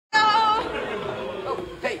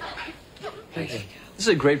Thank you. This is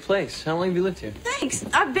a great place. How long have you lived here? Thanks.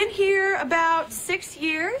 I've been here about 6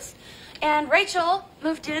 years, and Rachel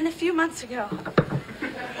moved in a few months ago.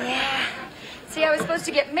 Yeah. See, I was supposed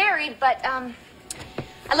to get married, but,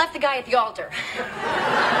 I left the guy at the altar.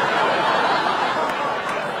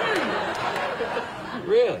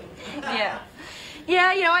 Really? Yeah.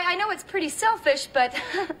 Yeah, you know, I know it's pretty selfish, but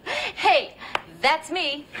hey, that's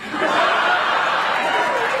me.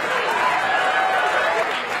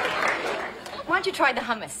 Why don't you try the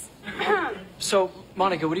hummus? So,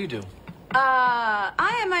 Monica, what do you do?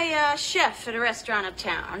 I am a chef at a restaurant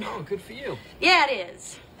uptown. Oh, good for you. Yeah, it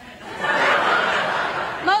is.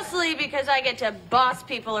 Mostly because I get to boss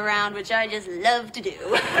people around, which I just love to do.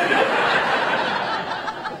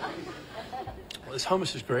 Well, this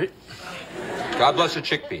hummus is great. God bless a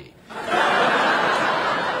chickpea.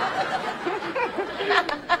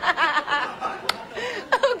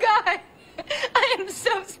 Oh, God. I am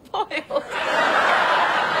so spoiled.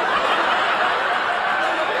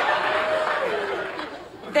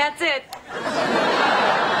 That's it.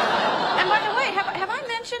 And by the way, have I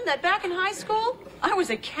mentioned that back in high school, I was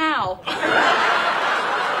a cow?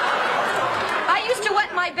 I used to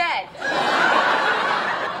wet my bed.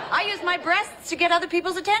 I used my breasts to get other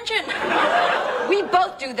people's attention. We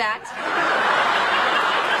both do that.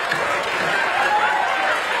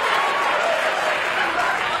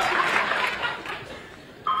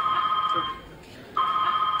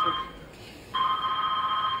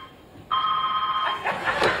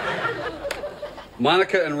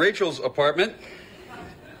 Monica and Rachel's apartment.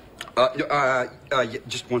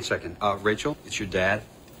 Just 1 second. Rachel, it's your dad.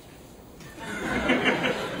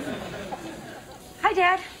 Hi,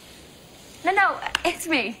 Dad. No, it's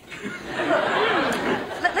me.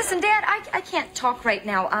 Listen, Dad, I can't talk right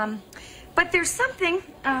now. But there's something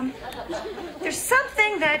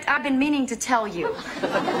that I've been meaning to tell you.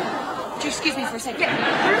 Would you excuse me for a second?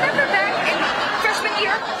 Yeah, remember back in freshman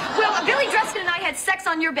year? Well, Billy Dreskin and I had sex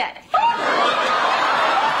on your bed.